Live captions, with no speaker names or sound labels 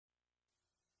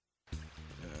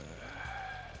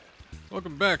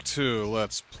Welcome back to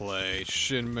Let's Play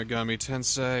Shin Megami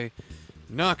Tensei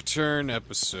Nocturne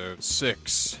Episode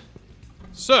 6.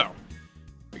 So,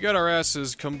 we got our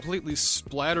asses completely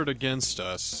splattered against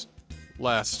us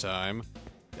last time,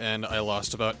 and I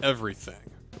lost about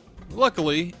everything.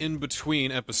 Luckily, in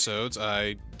between episodes,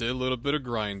 I did a little bit of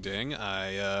grinding.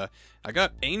 I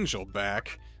got Angel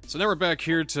back, so now we're back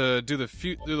here to do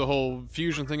the whole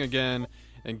fusion thing again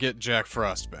and get Jack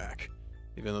Frost back.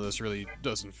 Even though this really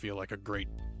doesn't feel like a great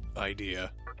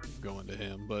idea going to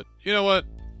him, but you know what?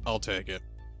 I'll take it.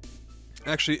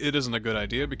 Actually, it isn't a good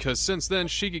idea because since then,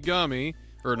 Jen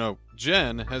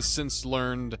has since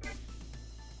learned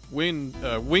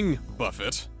Wing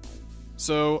Buffet.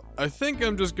 So, I think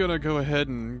I'm just gonna go ahead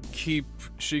and keep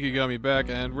Shikigami back,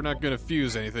 and we're not gonna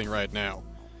fuse anything right now.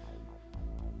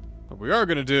 What we are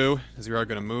gonna do is we are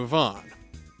gonna move on.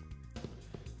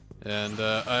 And,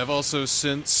 I've also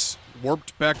since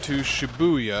warped back to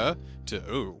Shibuya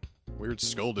to... Ooh, weird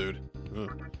skull dude.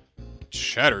 Ugh.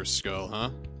 Shatter skull,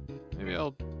 huh? Maybe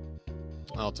I'll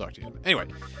talk to you. Anyway,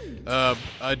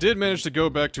 I did manage to go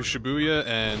back to Shibuya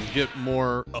and get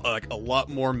more, like, a lot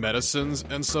more medicines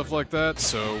and stuff like that,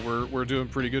 so we're doing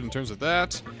pretty good in terms of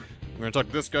that. We're gonna talk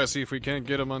to this guy, see if we can't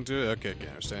get him onto... Okay, can't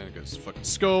understand, it's fucking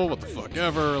skull, what the fuck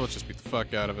ever, let's just beat the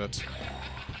fuck out of it.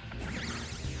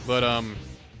 But,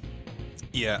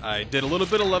 yeah, I did a little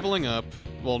bit of leveling up.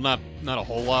 Well, not a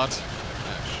whole lot.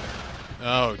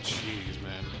 Oh, jeez,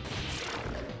 man.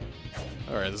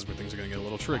 Alright, this is where things are gonna get a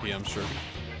little tricky, I'm sure.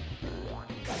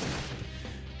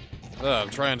 I'm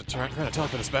trying to talk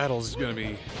about this battle is gonna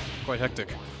be quite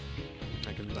hectic.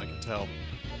 I can tell.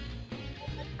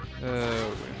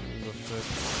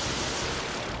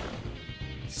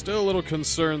 Still a little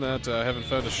concerned that I haven't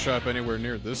found a shop anywhere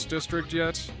near this district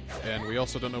yet, and we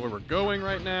also don't know where we're going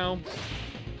right now.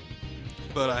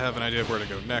 But I have an idea of where to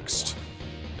go next,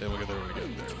 and we'll get there when we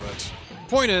get there. But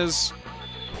point is,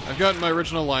 I've gotten my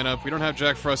original lineup. We don't have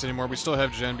Jack Frost anymore. We still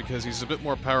have Jen because he's a bit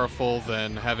more powerful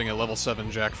than having a level 7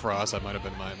 Jack Frost. That might have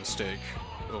been my mistake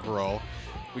overall.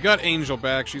 We got Angel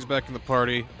back. She's back in the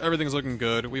party. Everything's looking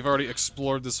good. We've already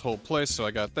explored this whole place, so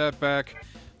I got that back.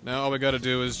 Now all we gotta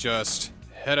do is just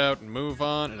head out and move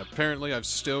on, and apparently I've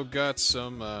still got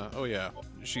some, oh yeah,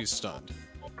 she's stunned.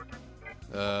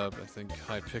 I think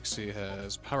High Pixie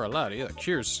has Paralati, that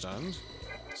cures stunned.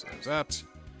 So there's that.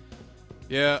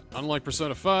 Yeah, unlike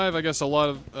Persona 5, I guess a lot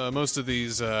of, most of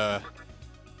these,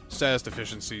 status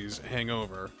deficiencies hang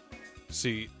over.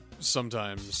 See,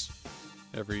 sometimes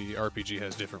every RPG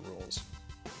has different rules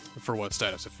for what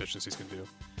status deficiencies can do.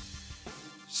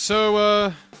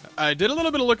 So, I did a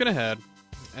little bit of looking ahead,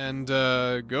 and,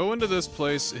 going to this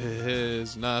place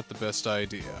is not the best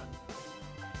idea.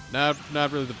 Not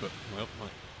really the well,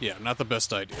 yeah, not the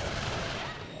best idea.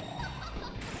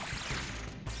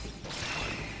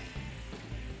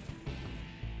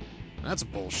 That's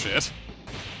bullshit.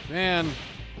 Man,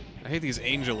 I hate these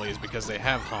Angel-A's because they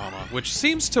have Hama, which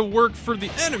seems to work for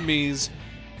the enemies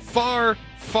far,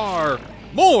 far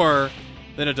more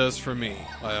than it does for me,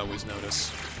 I always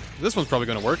notice. This one's probably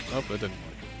gonna work. Oh, it didn't work.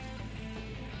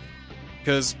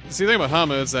 Because, see, the thing about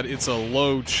Hama is that it's a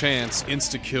low-chance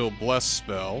insta-kill bless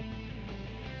spell,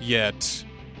 yet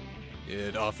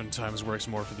it oftentimes works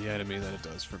more for the enemy than it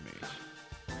does for me.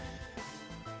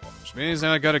 Which means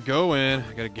now I gotta go in,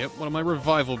 I gotta get one of my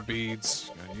revival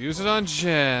beads, gotta use it on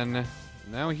Jen.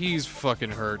 Now he's fucking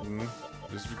hurting,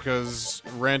 just because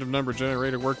random number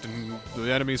generator worked in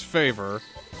the enemy's favor.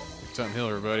 Time to heal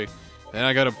everybody. Then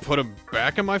I gotta put him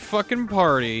back in my fucking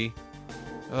party.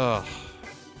 Ugh.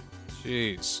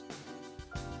 Jeez.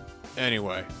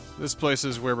 Anyway, this place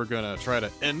is where we're gonna try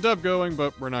to end up going,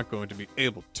 but we're not going to be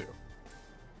able to.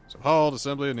 So, halt,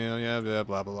 assembly, yeah, blah,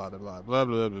 blah, blah, blah, blah, blah, blah,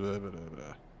 blah, blah, blah,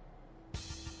 blah.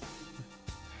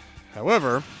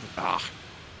 However,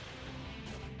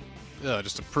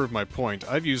 just to prove my point,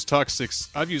 I've used Toxic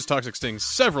Sting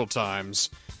several times,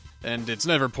 and it's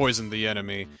never poisoned the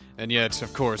enemy, and yet,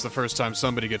 of course, the first time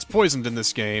somebody gets poisoned in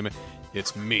this game,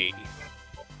 it's me.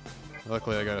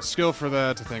 Luckily, I got a skill for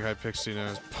that. I think High Pixie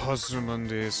knows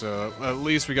Pozumundi, so at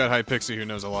least we got High Pixie who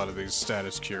knows a lot of these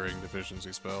status-curing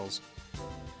deficiency spells.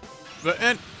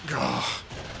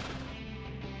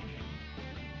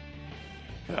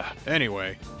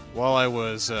 Anyway, while I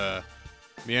was,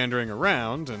 meandering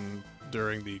around and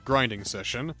during the grinding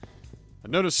session, I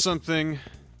noticed something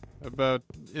in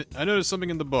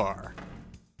the bar.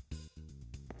 I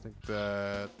think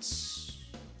that's...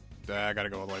 I gotta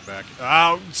go all the way back.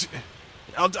 I'll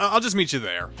just meet you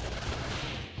there.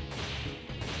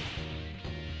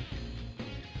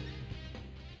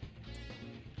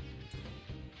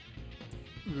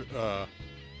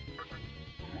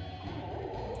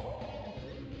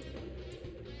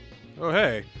 Oh,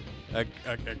 hey. I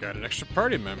got an extra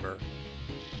party member.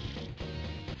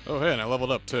 Oh, hey, and I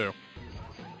leveled up, too.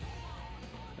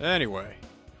 Anyway.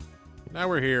 Now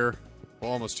we're here.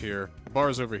 Well, almost here. The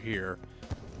bar's over here.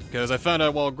 Because I found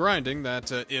out while grinding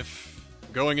that if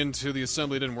going into the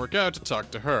assembly didn't work out, to talk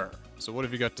to her. So what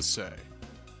have you got to say?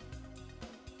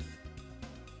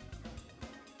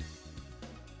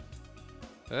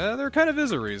 There kind of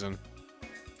is a reason.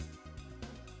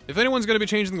 If anyone's going to be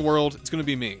changing the world, it's going to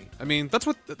be me. I mean, that's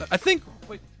what... I think...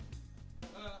 Wait.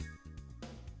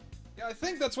 Yeah, I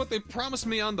think that's what they promised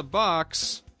me on the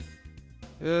box.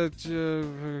 The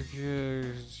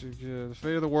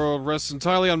fate of the world rests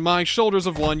entirely on my shoulders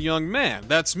of one young man.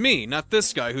 That's me, not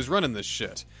this guy who's running this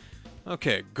shit.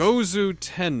 Okay, Gozu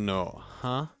Tenno,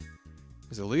 huh?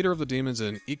 He's the leader of the demons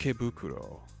in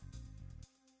Ikebukuro.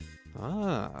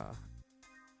 Ah...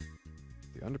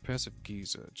 The underpass of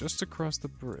Giza, just across the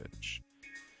bridge.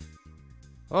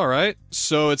 Alright,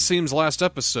 so it seems last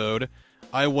episode,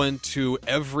 I went to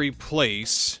every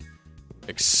place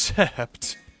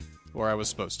except where I was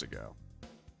supposed to go.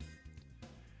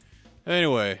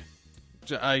 Anyway,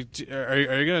 are you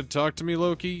gonna talk to me,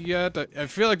 Loki, yet? I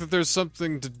feel like that there's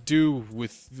something to do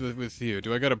with you.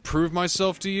 Do I gotta prove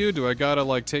myself to you? Do I gotta,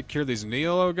 like, take care of these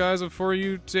Neolo guys before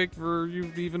you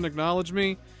even acknowledge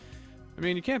me? I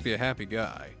mean, you can't be a happy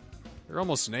guy. You're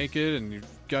almost naked, and you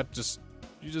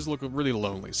just look really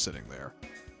lonely sitting there. I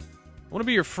want to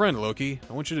be your friend, Loki.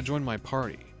 I want you to join my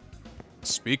party.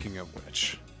 Speaking of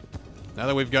which, now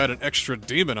that we've got an extra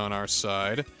demon on our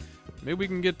side, maybe we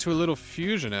can get to a little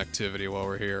fusion activity while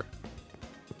we're here.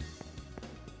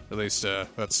 At least,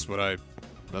 that's what I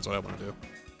want to do.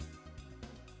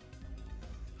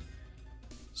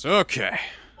 So, okay.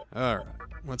 Alright.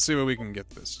 Let's see what we can get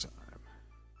this time.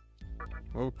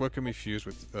 What can we fuse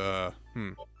with?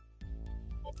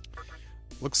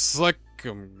 Looks like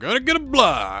I'm gonna get a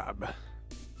blob.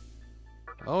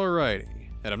 Alrighty.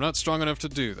 And I'm not strong enough to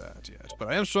do that yet, but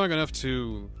I am strong enough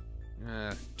to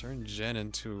turn Jen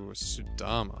into a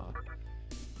Sudama.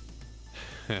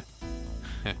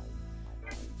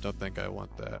 Don't think I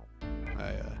want that.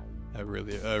 I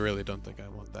really don't think I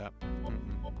want that.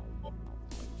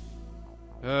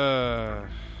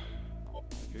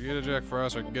 I can get a Jack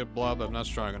Frost, or I can get a Blob that I'm not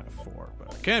strong enough for.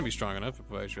 But I can be strong enough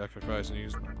if I sacrifice and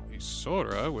use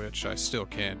Isora, which I still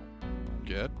can't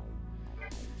get.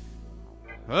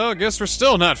 Well, I guess we're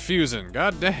still not fusing.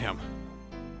 God damn.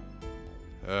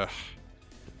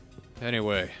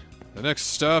 Anyway, the next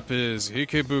stop is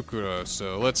Ikebukuro,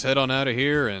 so let's head on out of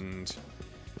here and,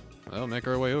 well, make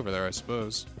our way over there, I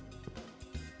suppose.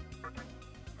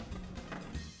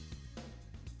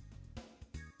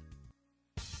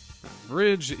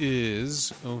 Bridge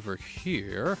is over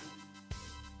here,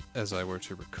 as I were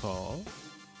to recall.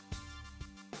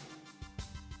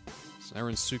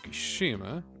 Siren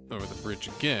Tsukishima, over the bridge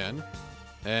again.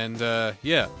 And,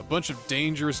 yeah, a bunch of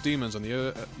dangerous demons on the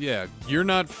other... yeah, you're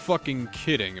not fucking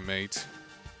kidding, mate.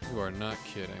 You are not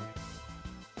kidding.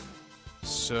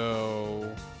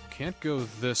 So... can't go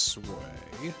this way.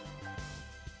 Okay.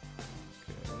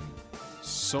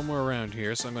 Somewhere around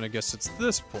here, so I'm gonna guess it's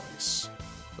this place.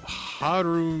 The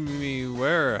Harumi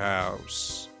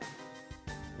Warehouse.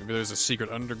 Maybe there's a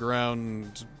secret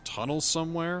underground tunnel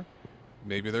somewhere?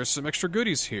 Maybe there's some extra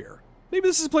goodies here. Maybe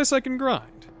this is a place I can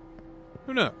grind.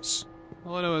 Who knows?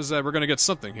 All I know is that we're gonna get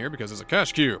something here because there's a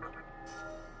cash cube.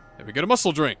 And we get a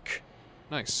muscle drink.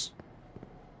 Nice.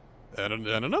 And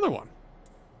another one.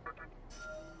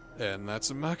 And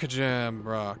that's a Makajam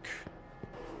rock.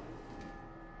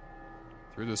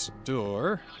 Through this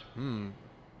door.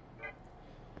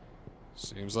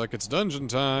 Seems like it's dungeon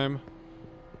time.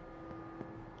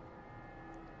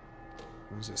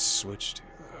 What does this switch to,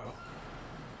 though?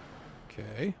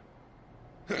 Okay.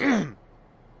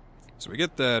 So we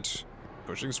get that.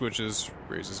 Pushing switches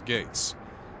raises gates.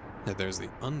 And there's the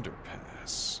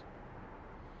underpass.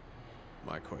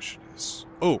 My question is...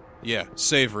 oh, yeah,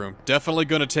 save room. Definitely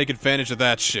gonna take advantage of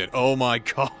that shit. Oh my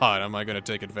god, am I gonna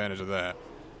take advantage of that.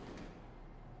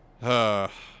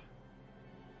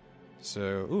 So,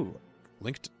 ooh,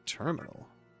 linked terminal.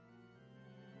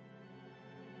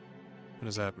 What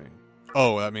does that mean?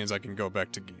 Oh, that means I can go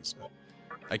back to Giza.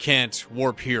 I can't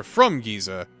warp here from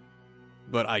Giza,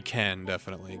 but I can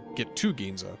definitely get to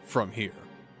Giza from here.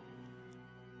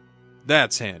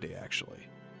 That's handy, actually.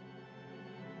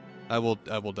 I will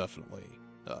definitely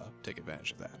take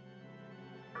advantage of that.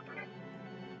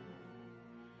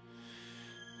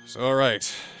 So,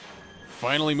 alright.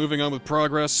 Finally moving on with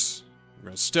progress. We're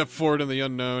gonna step forward in the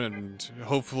unknown and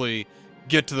hopefully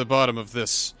get to the bottom of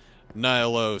this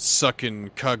Nihilo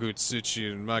sucking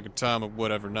Kagutsuchi and Magatama,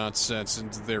 whatever nonsense,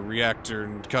 into their reactor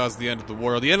and cause the end of the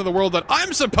world. The end of the world that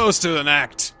I'm supposed to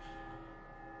enact!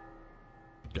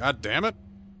 God damn it.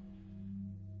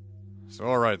 So,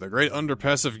 alright, the Great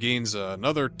Underpass of Ginza.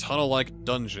 Another tunnel-like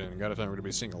dungeon. Gotta find we're gonna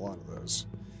be seeing a lot of those.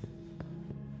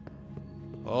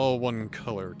 All one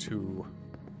color, too.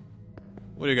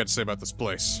 What do you got to say about this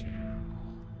place?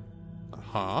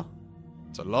 Uh-huh.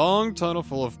 It's a long tunnel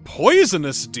full of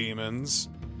poisonous demons.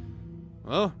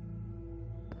 Well,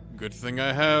 good thing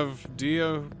I have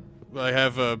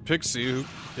Pixie who...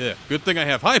 Yeah, good thing I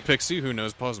have Hi Pixie who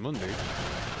knows Pause Mundi.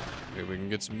 Maybe we can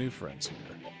get some new friends here.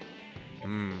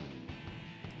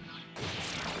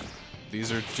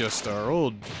 These are just our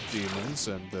old demons,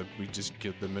 and we just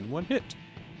killed them in one hit.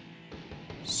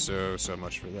 So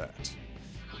much for that.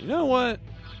 You know what?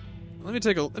 Let me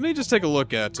just take a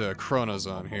look at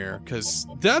Chronozon here, because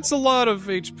that's a lot of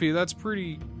HP. That's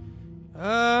pretty...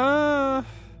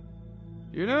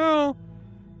 You know...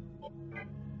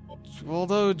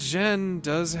 Although Jen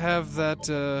does have that,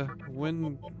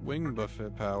 wing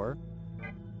buffet power.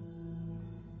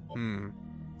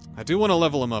 I do want to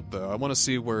level him up, though. I want to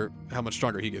see how much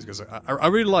stronger he gets, because I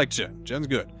really like Jen. Jen's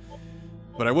good.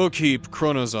 But I will keep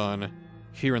Chronozon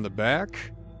here in the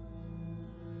back,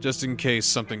 just in case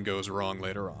something goes wrong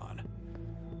later on.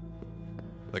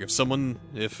 Like if someone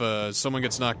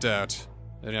gets knocked out,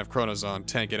 then you have Chronozon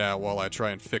tank it out while I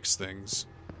try and fix things.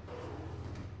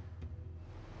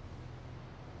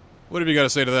 What have you got to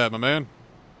say to that, my man?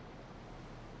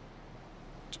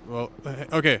 Well,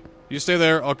 okay. You stay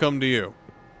there, I'll come to you.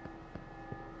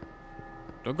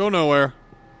 Don't go nowhere.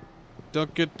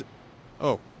 Don't get...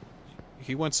 Oh.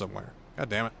 He went somewhere. God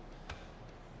damn it.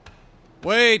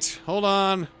 Wait! Hold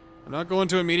on. I'm not going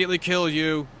to immediately kill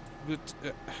you.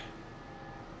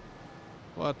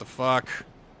 What the fuck?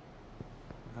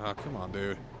 Oh, come on,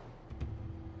 dude.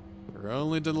 You're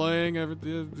only delaying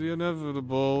the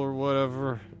inevitable or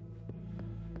whatever.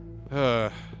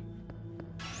 The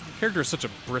character is such a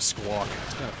brisk walk.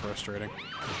 It's kind of frustrating.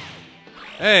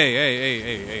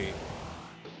 Hey.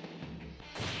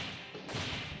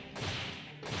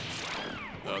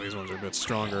 Oh, these ones are a bit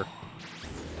stronger.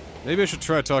 Maybe I should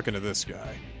try talking to this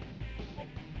guy.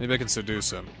 Maybe I can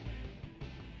seduce him.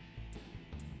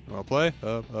 Wanna play?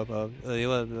 You're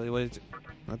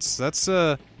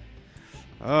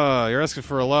asking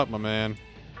for a lot, my man.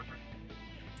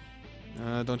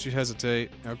 Don't you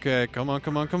hesitate. Okay, come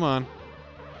on.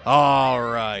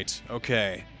 Alright,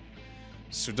 okay.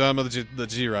 Sudama the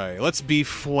Jirai. Let's be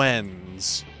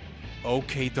friends.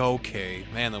 Okay.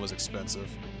 Man, that was expensive.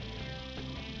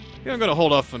 Yeah, I'm gonna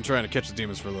hold off on trying to catch the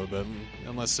demons for a little bit,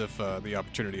 unless if the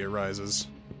opportunity arises.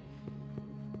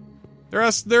 They're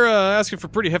asking for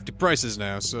pretty hefty prices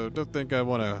now, so don't think I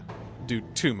want to do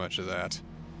too much of that.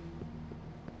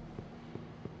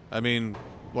 I mean,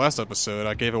 last episode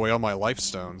I gave away all my life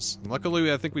stones.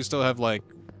 Luckily, I think we still have like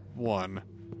one,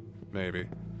 maybe.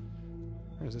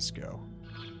 Where does this go?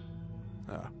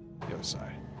 Ah, the other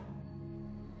side.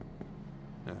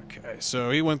 Okay,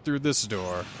 so he went through this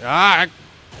door. Ah!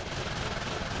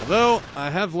 Although, I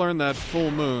have learned that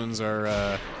full moons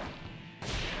are,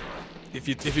 if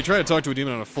you try to talk to a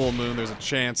demon on a full moon, there's a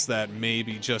chance that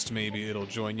maybe, just maybe, it'll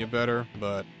join you better,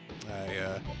 but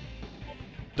I,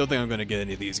 don't think I'm gonna get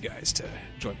any of these guys to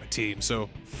join my team, so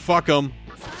fuck them.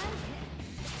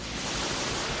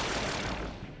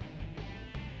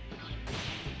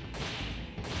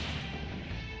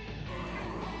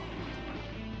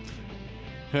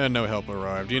 And no help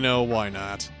arrived. You know, why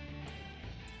not?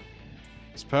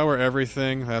 Let's power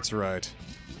everything. That's right.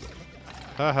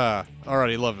 Haha.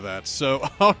 Already loved that. So,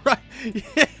 alright.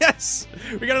 Yes!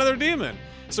 We got another demon.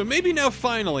 So maybe now,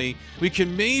 finally, we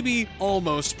can maybe,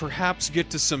 almost, perhaps get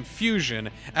to some fusion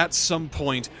at some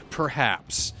point,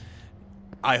 perhaps.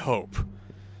 I hope.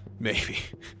 Maybe.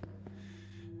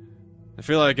 I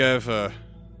feel like I've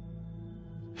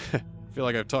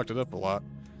talked it up a lot.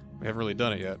 We haven't really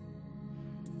done it yet.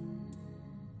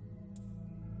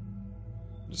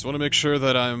 Just want to make sure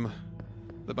that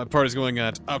my party's going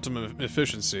at optimum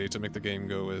efficiency to make the game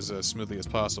go as smoothly as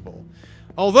possible.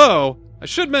 Although, I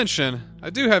should mention, I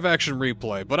do have action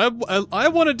replay, but I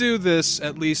want to do this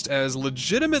at least as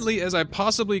legitimately as I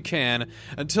possibly can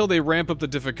until they ramp up the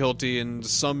difficulty in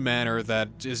some manner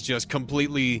that is just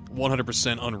completely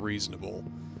 100% unreasonable.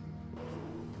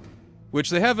 Which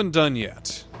they haven't done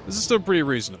yet. This is still pretty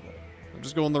reasonable. I'm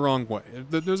just going the wrong way.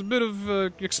 There's a bit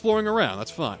of exploring around,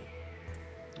 that's fine.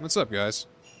 What's up, guys?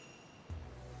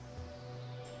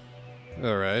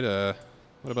 Alright,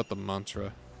 what about the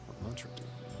mantra? What mantra do?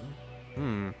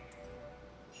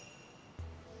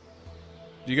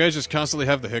 Do you guys just constantly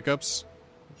have the hiccups?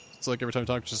 It's like every time I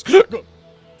talk, just...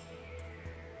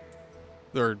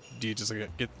 Or do you just like,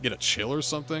 get a chill or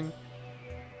something?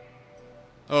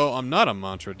 Oh, I'm not a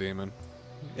mantra demon.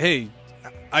 Hey,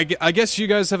 I guess you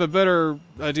guys have a better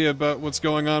idea about what's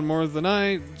going on more than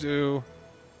I do.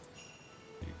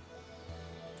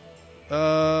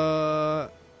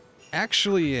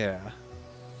 Actually, yeah.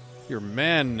 You're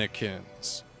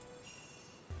mannequins.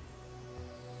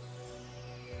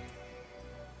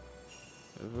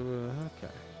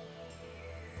 Okay.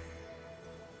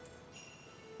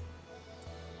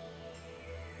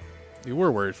 You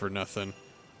were worried for nothing.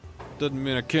 Doesn't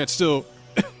mean I can't still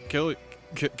kill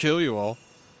you all.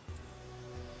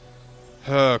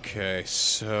 Okay,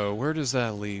 so where does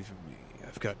that leave me?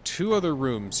 I've got 2 other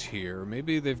rooms here.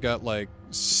 Maybe they've got, like,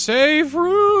 save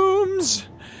rooms?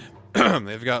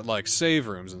 They've got, like, save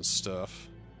rooms and stuff.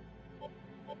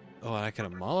 Oh, and I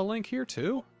can Amala Link here,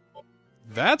 too?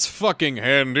 That's fucking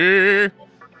handy!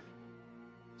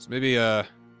 So maybe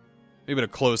to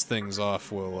close things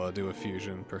off, we'll do a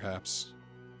fusion, perhaps.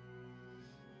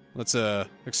 Let's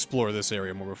explore this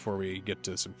area more before we get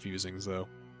to some fusings, though.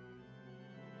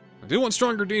 I do want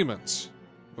stronger demons.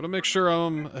 I want to make sure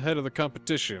I'm ahead of the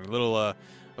competition, a little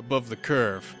above the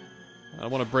curve. I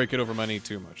don't want to break it over my knee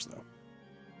too much, though.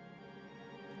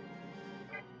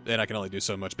 And I can only do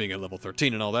so much being at level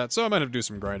 13 and all that, so I might have to do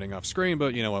some grinding off screen,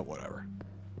 but you know what, whatever.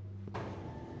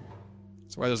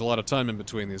 That's why there's a lot of time in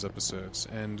between these episodes.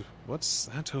 And what's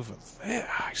that over there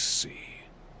I see?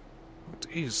 What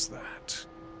is that?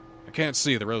 I can't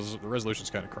see, the resolution's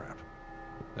kind of crap.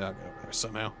 Yeah, I'll get over there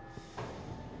somehow.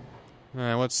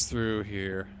 Alright, what's through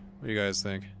here? What do you guys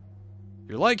think?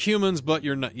 You're like humans, but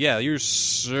you're not. Yeah, you're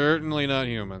certainly not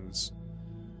humans.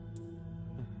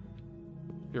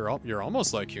 You're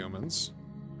almost like humans.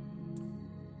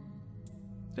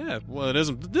 Yeah, well,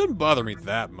 it didn't bother me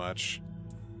that much.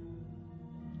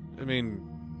 I mean,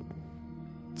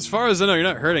 as far as I know, you're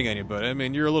not hurting anybody. I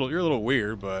mean, you're a little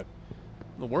weird, but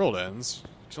the world ends. You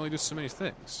can only do so many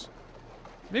things.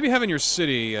 Maybe having your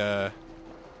city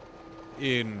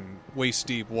in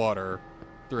waist-deep water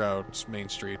throughout Main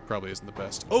Street probably isn't the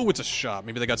best. Oh, it's a shop.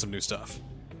 Maybe they got some new stuff.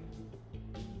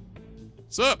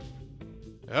 What's up?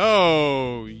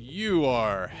 Oh, you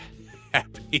are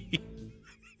happy.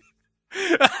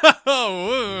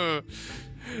 Oh,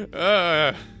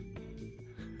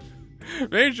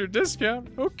 major discount.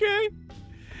 Okay.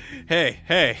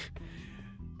 Hey.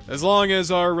 As long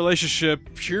as our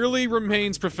relationship purely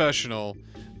remains professional,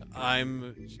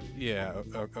 yeah,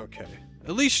 okay.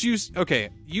 At least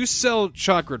you sell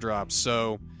chakra drops,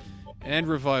 so, and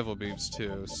revival beams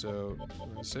too, so,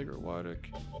 Sacred Waddick.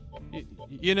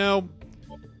 You know,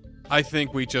 I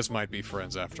think we just might be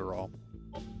friends after all.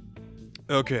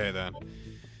 Okay, then.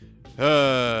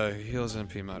 Heals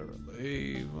MP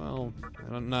moderately. Well,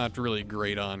 I'm not really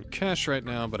great on cash right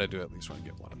now, but I do at least want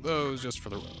to get one of those just for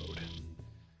the road.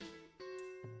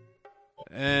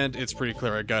 And it's pretty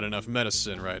clear I got enough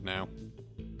medicine right now.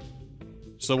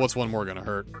 So what's one more gonna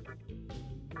hurt?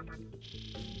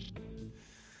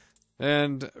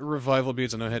 And revival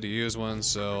beads, I know I had to use one,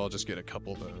 so I'll just get a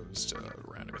couple of those to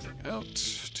round everything out.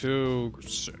 2,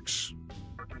 6.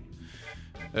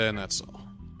 And that's all.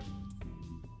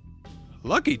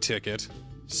 Lucky ticket?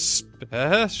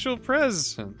 Special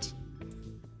present.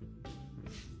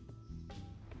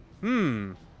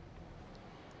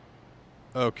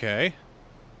 Okay.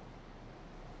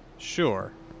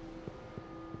 Sure.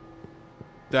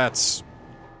 That's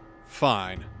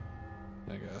fine,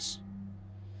 I guess.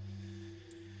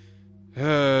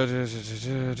 I'm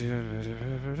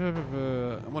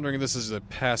wondering if this is a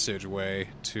passageway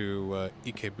to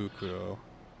Ikebukuro.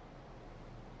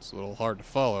 It's a little hard to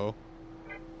follow,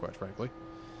 quite frankly.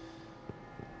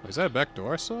 Is that a back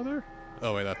door I saw there?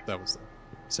 Oh wait, that was the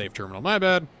save terminal. My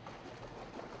bad.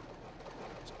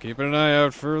 Just keeping an eye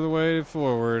out for the way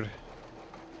forward.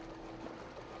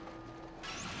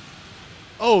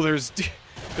 Oh, there's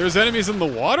enemies in the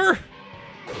water?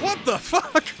 What the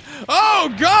fuck?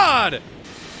 Oh, God!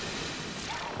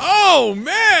 Oh,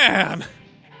 man!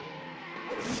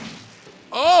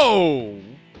 Oh!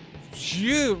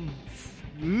 You...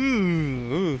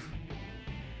 You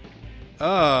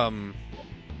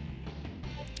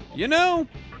know?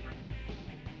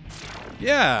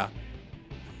 Yeah.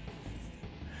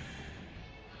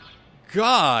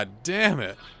 God damn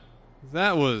it.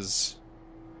 That was...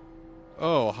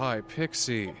 Oh, hi,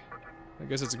 Pixie. I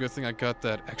guess it's a good thing I got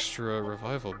that extra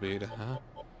revival bead, huh?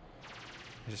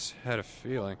 I just had a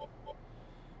feeling.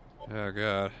 Oh,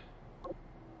 God.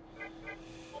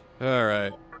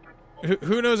 Alright.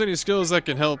 Who knows any skills that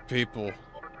can help people?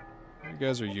 You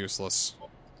guys are useless.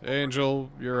 Angel,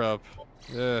 you're up.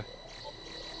 Yeah.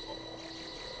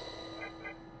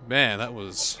 Man, that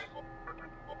was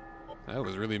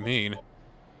really mean.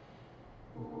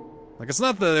 Like, it's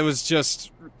not that it was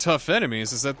just tough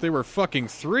enemies, it's that there were fucking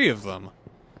 3 of them.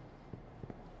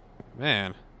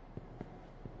 Man.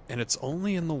 And it's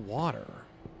only in the water.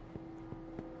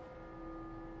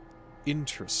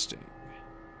 Interesting.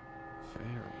 Very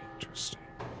interesting.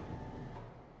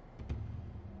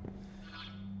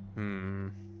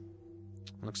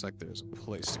 Looks like there's a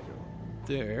place to go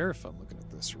there, if I'm looking at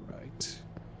this right.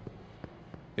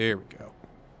 Here we go.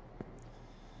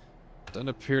 Doesn't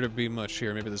appear to be much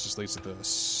here. Maybe this just leads to the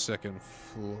 2nd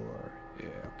floor. Yeah,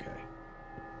 okay.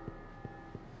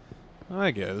 I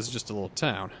get it. This is just a little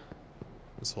town.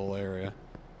 This whole area.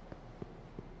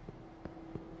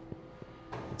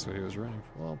 That's what he was running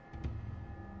for. Well.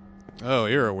 Oh,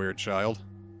 you're a weird child.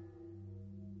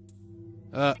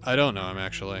 I don't know him,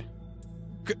 actually.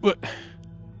 What?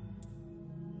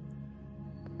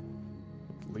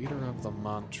 Leader of the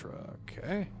mantra.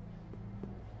 Okay.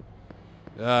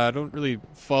 I don't really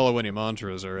follow any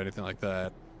mantras or anything like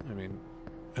that. I mean,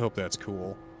 I hope that's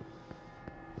cool.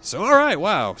 So, alright,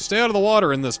 wow. Stay out of the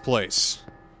water in this place.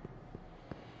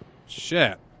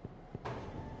 Shit.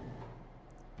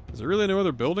 Is there really no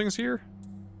other buildings here?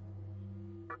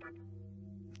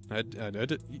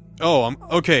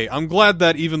 Okay, I'm glad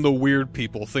that even the weird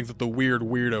people think that the weird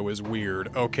weirdo is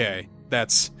weird. Okay,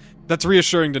 that's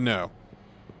reassuring to know.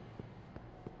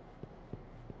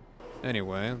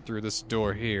 Anyway, through this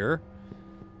door here.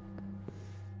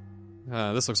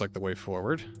 This looks like the way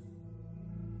forward.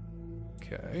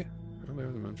 Okay. Can't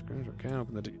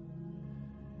open the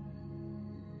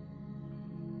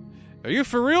Are you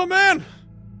for real, man?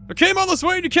 I came all this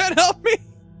way and you can't help me?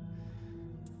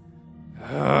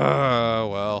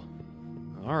 Well.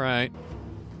 Alright.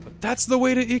 But that's the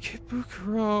way to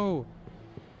Ikebukuro.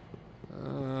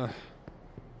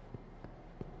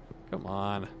 Come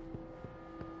on.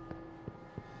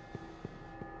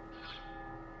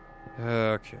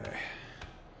 Okay.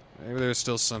 Maybe there's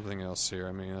still something else here.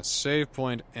 I mean, a save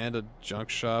point and a junk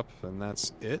shop, and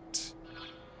that's it?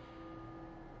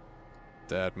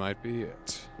 That might be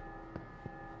it.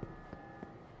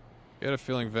 I get a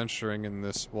feeling venturing in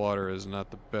this water is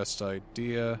not the best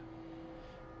idea.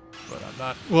 But I'm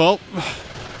not... Well...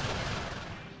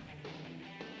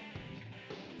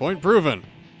 Point proven.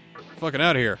 Fucking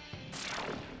out of here.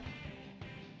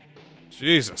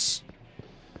 Jesus.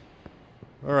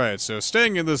 Alright, so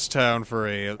staying in this town for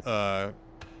a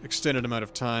extended amount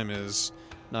of time is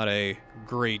not a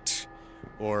great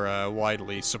or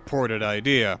widely supported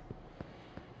idea.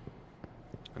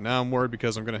 And now I'm worried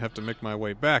because I'm going to have to make my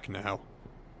way back now.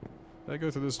 Did I go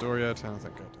through this door yet? I don't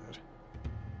think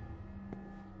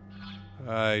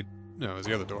I did. No, it was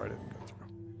the other door I didn't go through.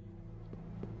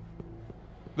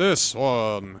 This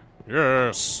one!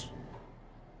 Yes!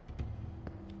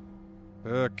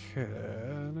 Okay.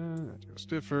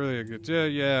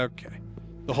 Yeah, okay.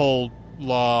 The whole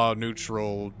law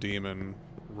neutral demon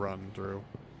run through.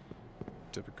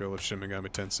 Typical of Shin Megami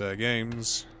Tensei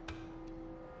games.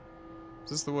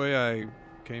 Is this the way I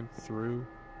came through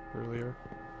earlier?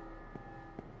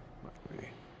 Might be.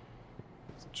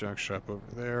 There's a junk shop over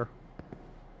there.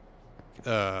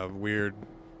 Weird.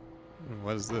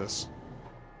 What is this?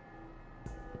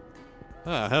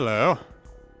 Ah, hello.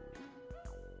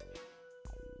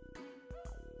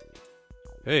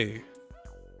 Hey.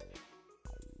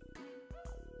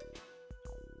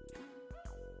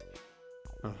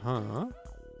 Uh-huh.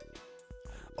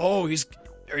 Oh, he's...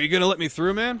 Are you gonna let me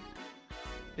through, man?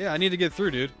 Yeah, I need to get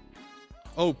through, dude.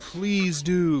 Oh, please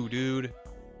do, dude.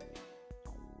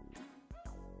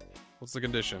 What's the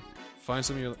condition? Find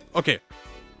some of your... Okay.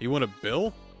 You want a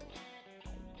bill?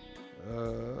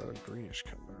 Greenish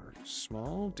color.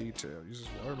 Small detail. Uses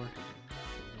watermark.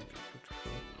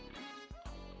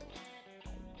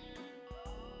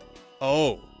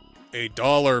 Oh,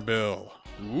 $1 bill.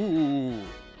 Ooh.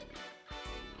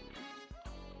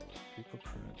 People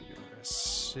crowd together. A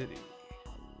city.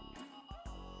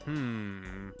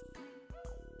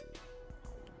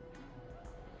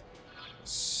 A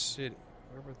city.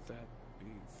 Where would that be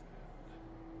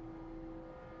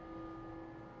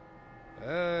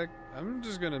then? I'm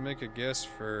just gonna make a guess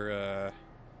for,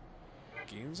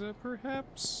 Ginza,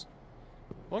 perhaps?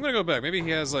 Well, I'm gonna go back. Maybe he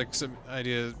has, like, some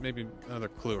ideas, maybe another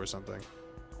clue or something.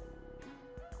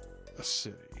 A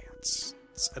city.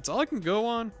 That's all I can go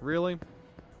on? Really?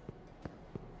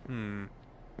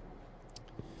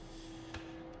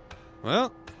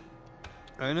 Well,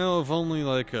 I know of only,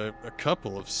 like, a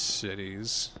couple of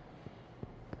cities.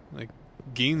 Like,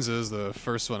 Ginza is the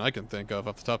first one I can think of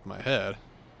off the top of my head.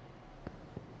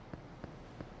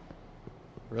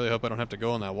 Really hope I don't have to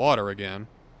go in that water again.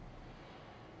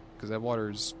 Because that water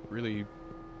is really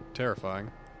terrifying.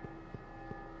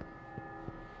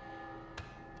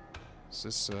 Is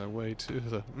this way to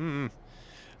the...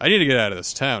 I need to get out of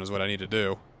this town is what I need to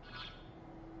do.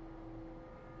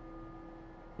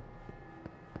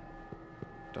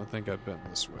 Don't think I've been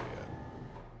this way yet.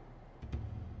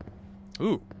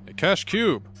 Ooh, a cash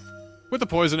cube. With a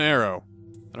poison arrow.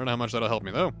 I don't know how much that'll help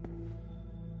me, though.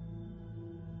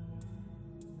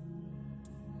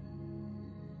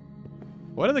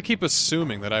 Why do they keep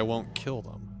assuming that I won't kill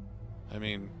them? I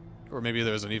mean, or maybe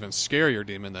there's an even scarier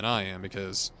demon than I am,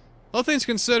 because, all things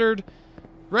considered,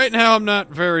 right now I'm not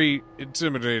very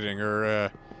intimidating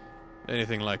or,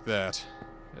 anything like that.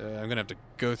 I'm gonna have to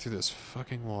go through this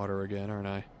fucking water again, aren't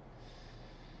I?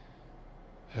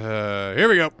 Here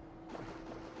we go.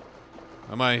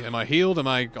 Am I healed? Am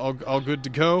I all good to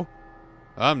go?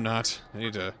 I'm not. I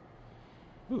need to...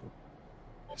 Ooh.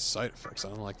 Side effects. I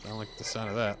don't like the sound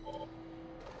of that.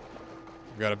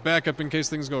 Got a backup in case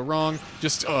things go wrong.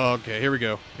 Just... Oh, okay, here we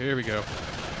go. Here we go.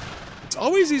 It's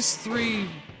always these 3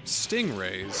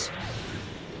 stingrays.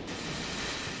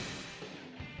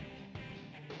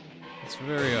 It's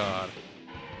very odd.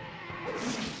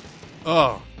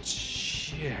 Oh,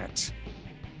 shit.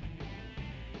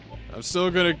 I'm still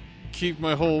gonna keep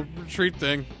my whole retreat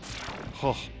thing.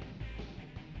 Oh.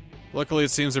 Luckily,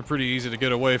 it seems they're pretty easy to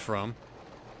get away from.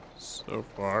 So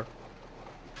far.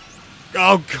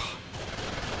 Oh,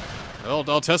 God.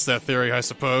 I'll test that theory, I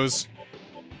suppose.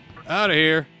 Out of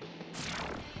here.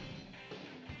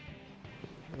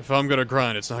 If I'm gonna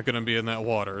grind, it's not gonna be in that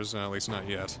water, at least not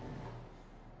yet.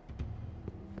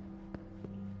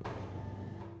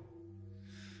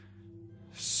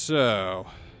 So...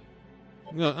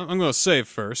 I'm gonna save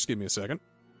first, give me a second.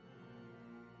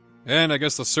 And I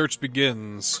guess the search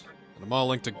begins. And I'm all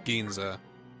linked to Ginza.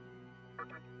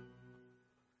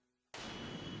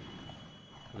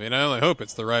 I mean, I only hope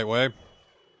it's the right way.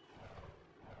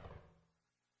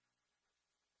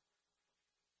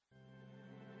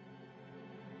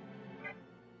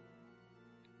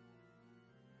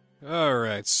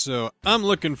 Alright, so I'm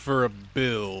looking for a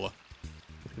bill.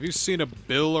 Have you seen a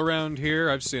bill around here?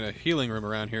 I've seen a healing room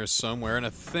around here somewhere, and I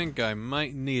think I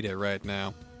might need it right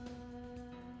now.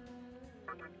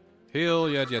 Heal,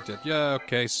 yeah,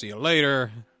 okay, see you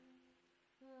later.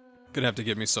 Gonna have to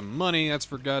give me some money, that's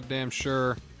for goddamn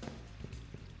sure.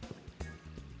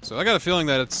 So I got a feeling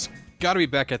that it's gotta be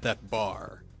back at that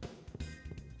bar.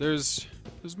 There's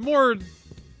more...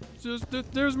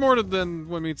 There's more than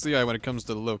what meets the eye when it comes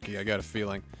to Loki, I got a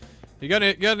feeling. You got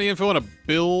any info on a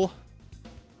bill?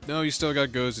 No, you still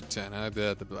got goes at 10.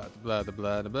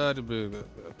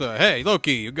 Hey,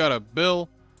 Loki, you got a bill?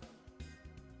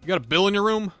 You got a bill in your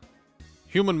room?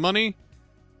 Human money?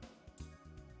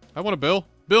 I want a bill.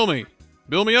 Bill me.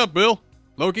 Bill me up, Bill.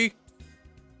 Loki.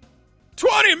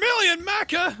 20 million,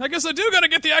 Macca! I guess I do gotta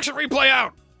get the action replay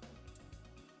out!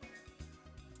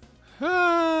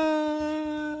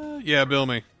 Yeah, bill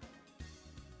me.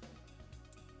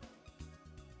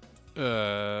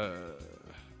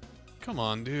 Come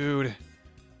on, dude.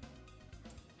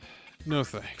 No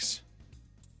thanks.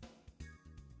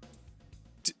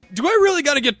 Do I really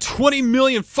gotta get 20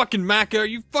 million fucking Macca? Are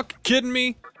you fucking kidding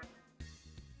me?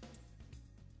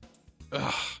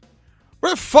 Ugh.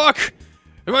 Where the fuck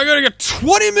am I gonna get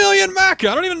 20 million Macca?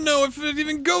 I don't even know if it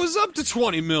even goes up to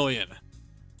 20 million.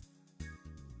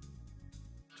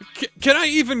 Can I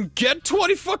even get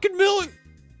 20 fucking million?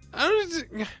 I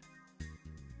don't...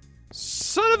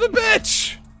 Son of a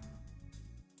bitch!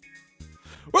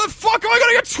 Where the fuck am I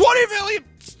gonna get 20 million?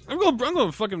 I'm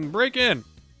gonna fucking break in.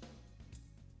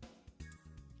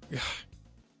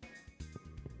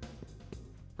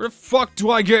 Where the fuck do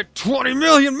I get 20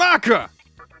 million Macca?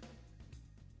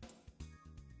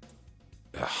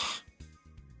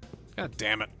 God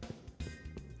damn it.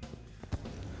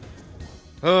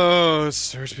 Oh,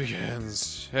 search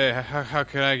begins. Hey, how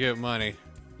can I get money?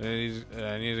 I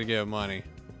need to get money.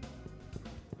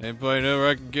 Anybody know where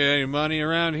I can get any money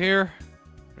around here?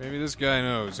 Maybe this guy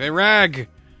knows. Hey, Rag!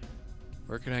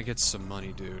 Where can I get some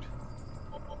money, dude?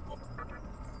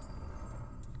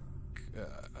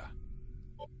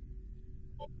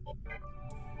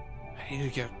 I need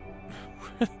to get...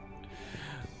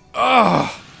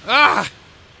 Oh! Ah!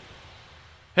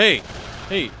 Hey!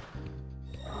 Hey!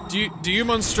 Do you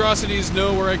monstrosities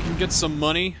know where I can get some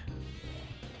money?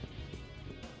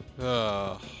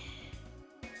 Does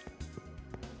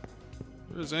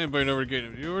anybody know where to get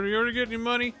it? You already get any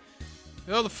money?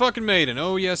 Oh, the fucking maiden.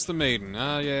 Oh, yes, the maiden.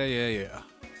 Ah, yeah.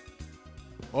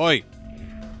 Oi!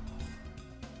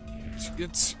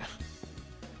 It's...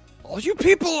 All you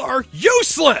people are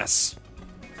useless!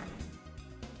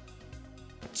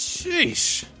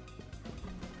 Sheesh.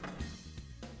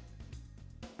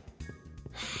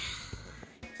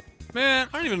 Man,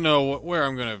 I don't even know where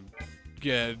I'm gonna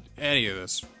get any of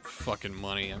this fucking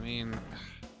money. I mean...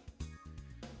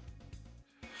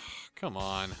 Come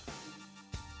on.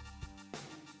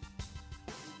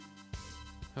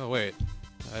 Oh, wait.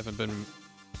 I haven't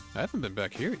been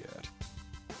back here yet.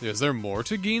 Is there more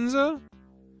to Ginza?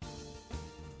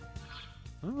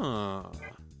 Ah.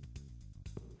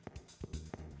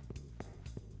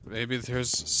 Maybe there's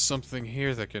something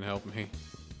here that can help me.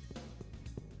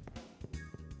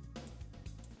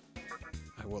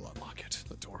 I will unlock it.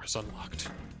 The door is unlocked.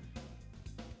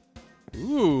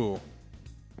 Ooh.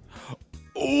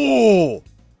 Oh!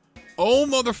 Oh,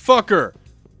 motherfucker!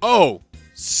 Oh!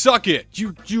 Suck it!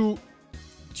 You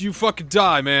fucking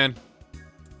die, man.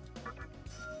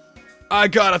 I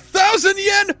got 1,000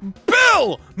 yen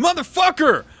bill!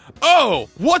 Motherfucker! Oh!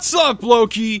 What's up,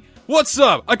 Loki? What's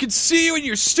up? I can see you in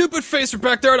your stupid face from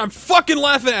back there, and I'm fucking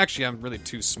laughing. Actually, I'm really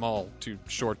too small, too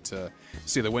short to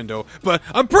see the window. But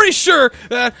I'm pretty sure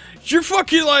that you're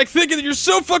fucking, like, thinking that you're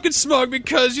so fucking smug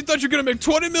because you thought you're gonna make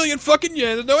 20 million fucking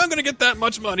yen, and no, I'm gonna get that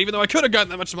much money, even though I could have gotten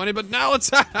that much money, but now it's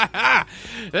ha ha ha!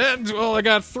 And, well, I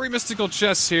got 3 mystical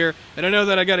chests here, and I know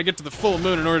that I gotta get to the full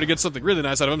moon in order to get something really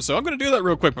nice out of them, so I'm gonna do that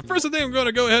real quick. But first, I think I'm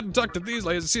gonna go ahead and talk to these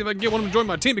ladies and see if I can get one of them to join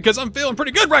my team, because I'm feeling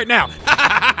pretty good right now! Ha ha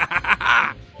ha ha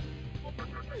ha!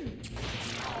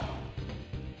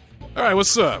 Alright,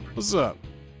 what's up? What's up?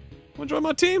 Wanna join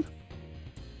my team?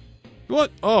 You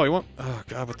want? Oh, you want? Oh,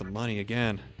 God, with the money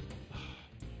again.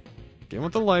 Get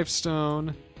with the life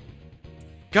stone.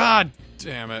 God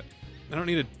damn it. I don't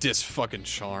need a fucking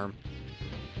charm.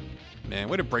 Man,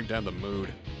 way to break down the mood.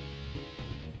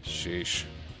 Sheesh.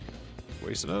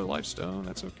 Waste another life stone,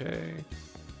 that's okay.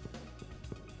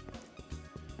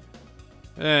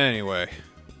 Anyway.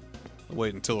 I'll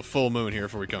wait until the full moon here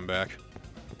before we come back.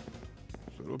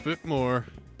 A little bit more.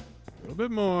 A little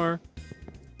bit more.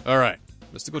 Alright.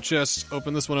 Mystical chest.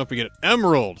 Open this one up. We get an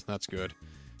emerald. That's good.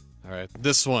 Alright.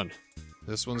 This one.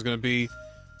 This one's gonna be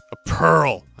a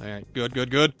pearl. Alright. Good,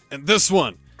 good, good. And this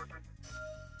one.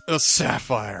 A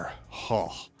sapphire.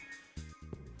 Oh.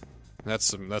 That's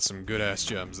some good-ass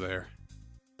gems there.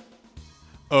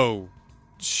 Oh.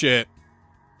 Shit.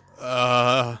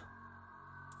 Oh.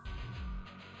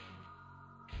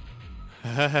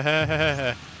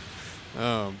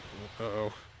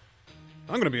 Uh-oh.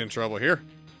 I'm gonna be in trouble here.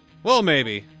 Well,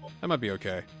 maybe. That might be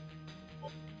okay.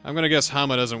 I'm gonna guess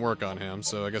Hama doesn't work on him,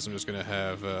 so I guess I'm just gonna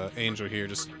have Angel here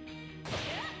just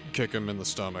kick him in the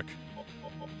stomach.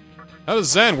 How does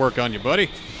Zan work on you,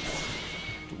 buddy?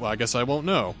 Well, I guess I won't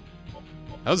know.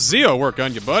 How's Zio work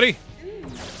on you, buddy?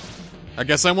 I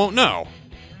guess I won't know.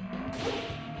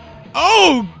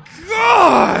 Oh,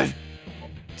 God!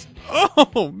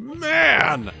 Oh,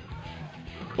 man!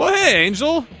 Well, hey,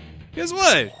 Angel. Guess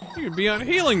what? You could be on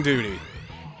healing duty.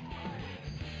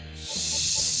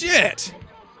 Shit!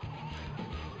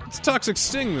 It's Toxic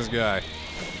Sting, this guy.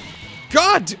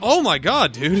 God! Oh my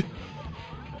God, dude!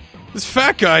 This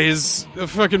fat guy is a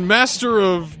fucking master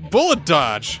of bullet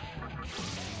dodge.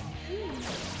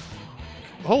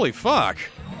 Holy fuck.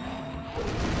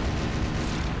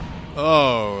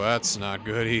 Oh, that's not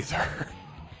good either.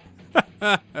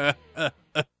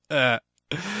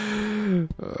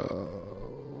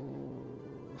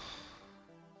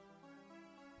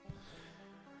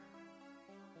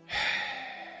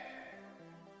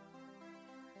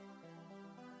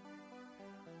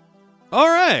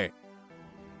 Alright.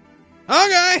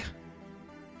 Okay.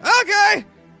 Okay.